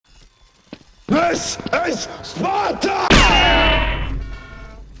This is Sparta!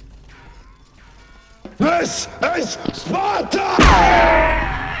 This is Sparta!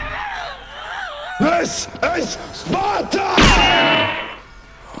 This is Sparta!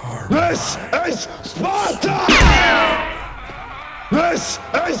 This is Sparta! This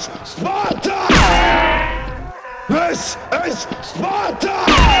is Sparta! This is Sparta!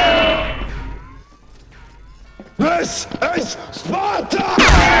 This is Sparta!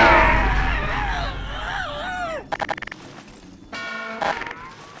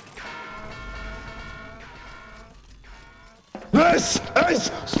 This is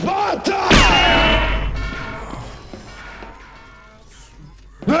Sparta!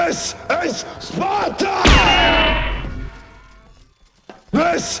 This is Sparta!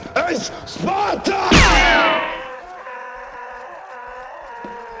 This is Sparta!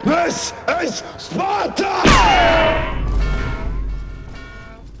 This is Sparta!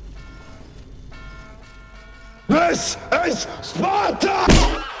 This is Sparta!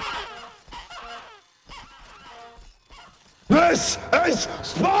 This is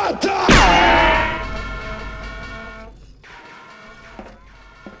Sparta!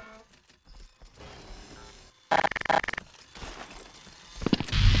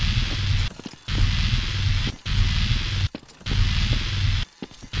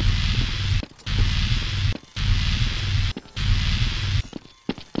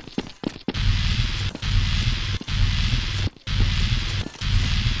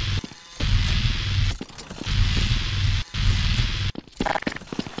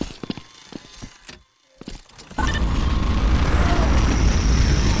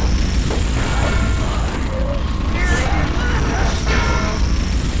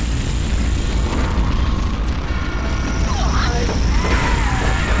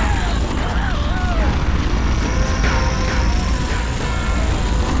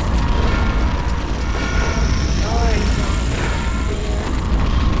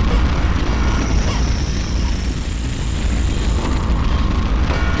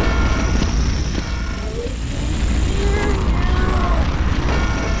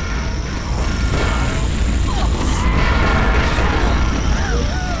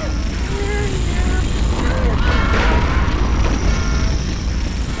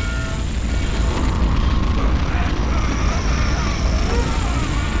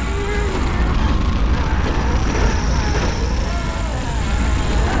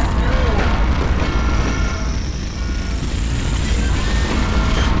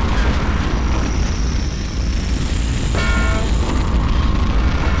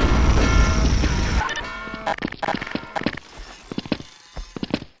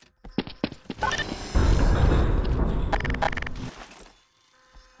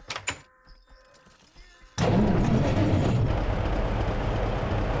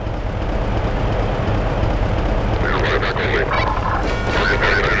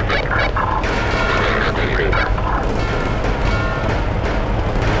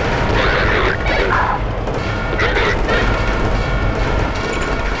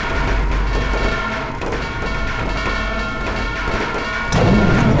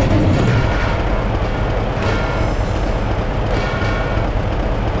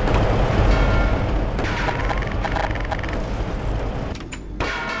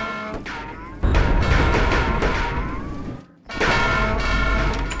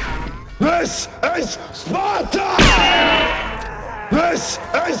 This is Sparta! This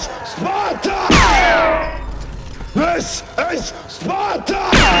is Sparta! This is Sparta!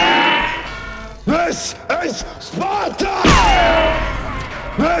 This is Sparta!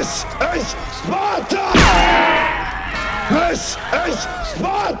 This is Sparta! This is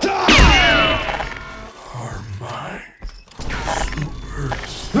Sparta! Are my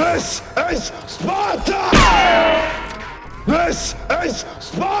supers. This is Sparta! This is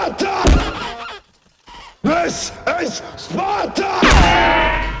Sparta! This is Sparta!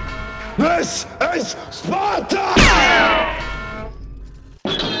 This is Sparta!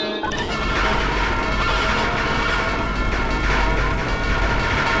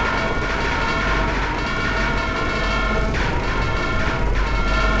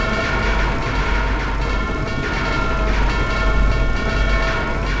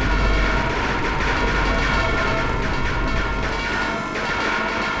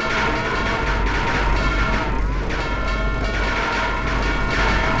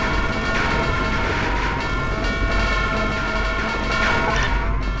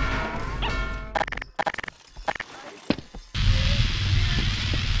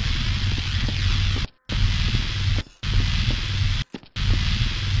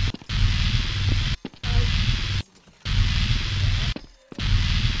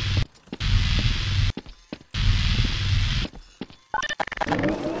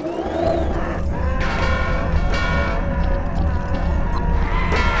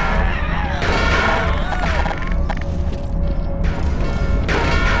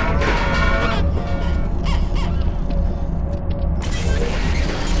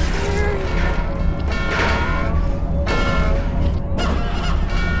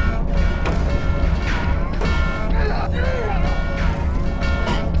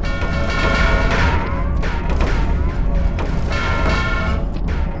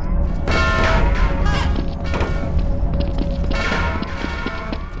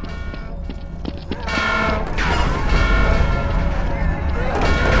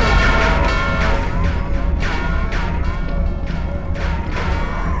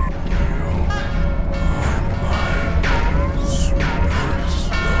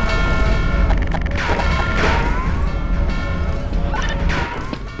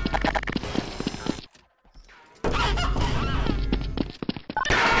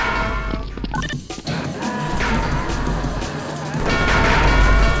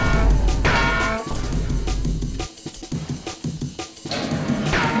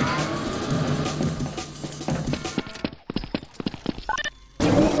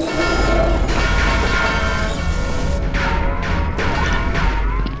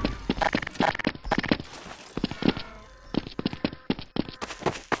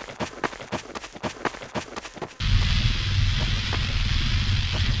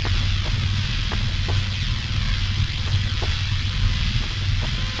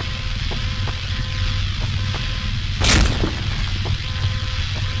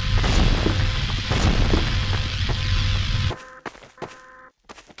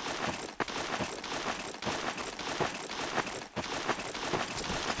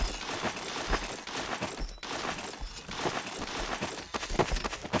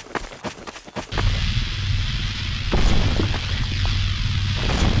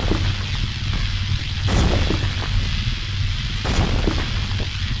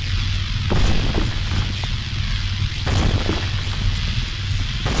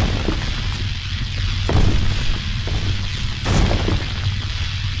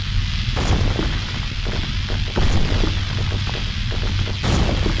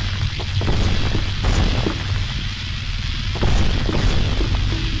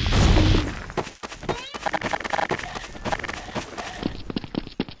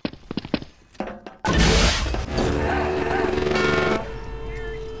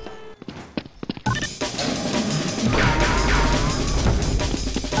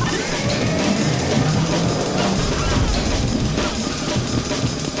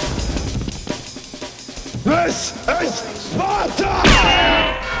 This is Sparta!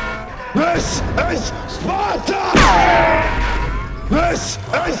 This is Sparta! This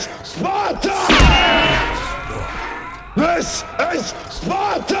is Sparta! This is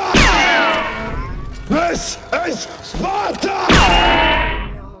Sparta! This is Sparta!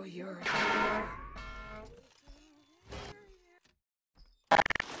 No, you're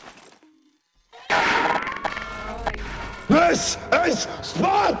This is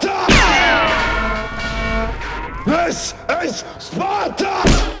Sparta! This is Sparta!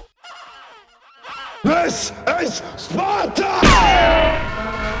 This is Sparta!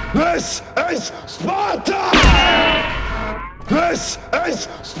 This is Sparta! This is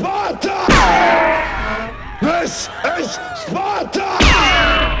Sparta! This is Sparta!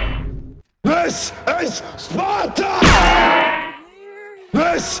 This is Sparta!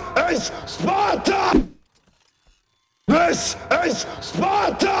 This is Sparta! This is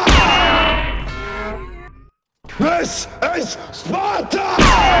Sparta! This is Sparta! This is Sparta!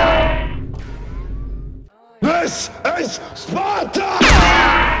 This is Sparta!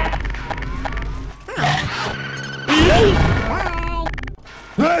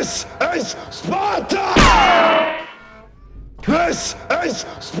 This is Sparta! This is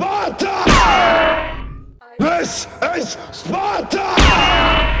Sparta! This is Sparta!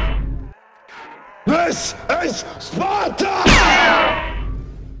 This is Sparta!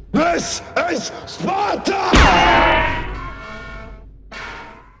 This is Sparta!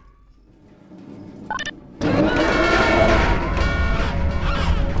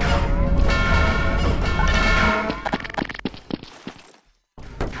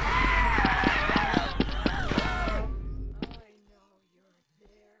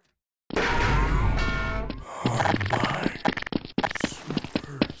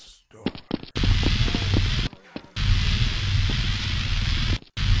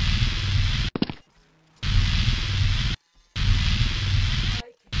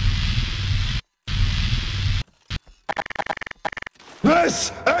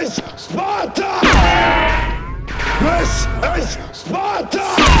 This is Sparta!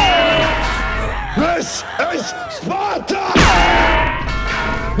 This is Sparta!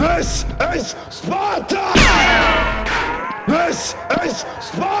 This is Sparta! This is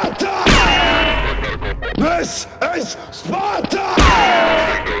Sparta! This is Sparta!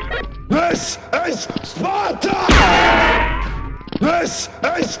 This is Sparta! This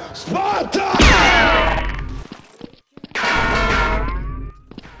is Sparta!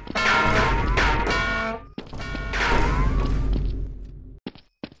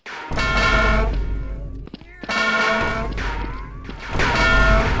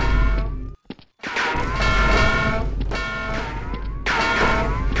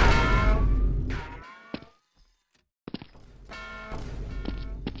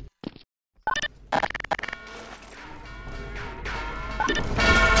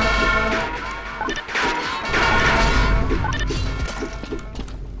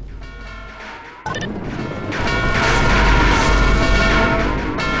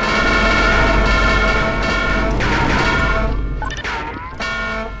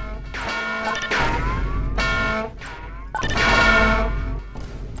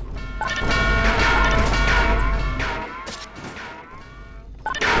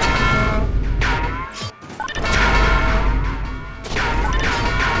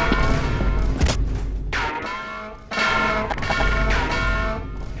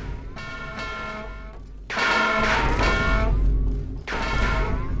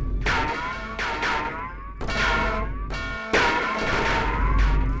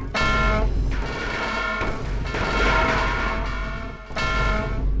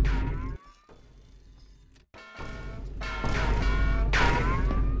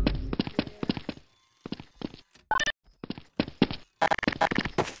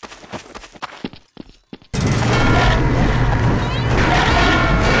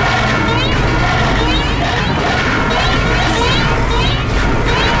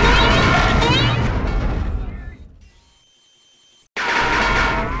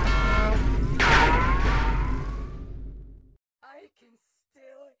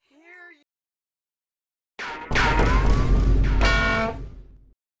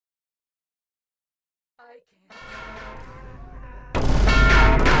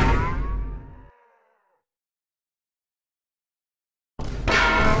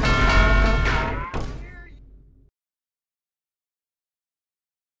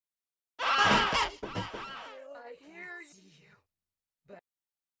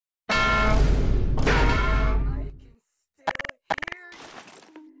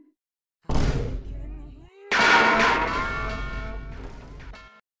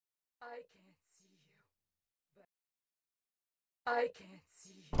 I can't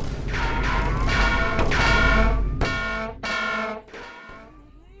see you.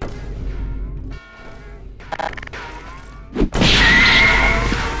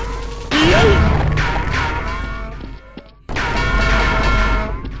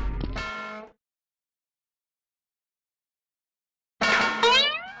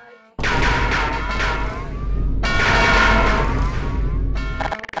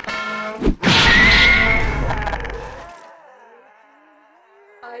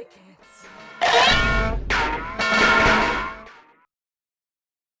 I can't see.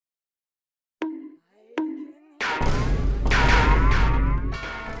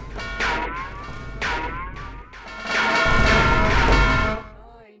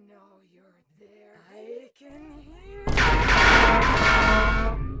 I know you're there. I can hear.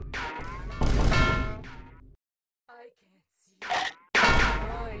 I can't see.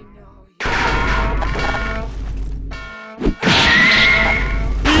 I know you.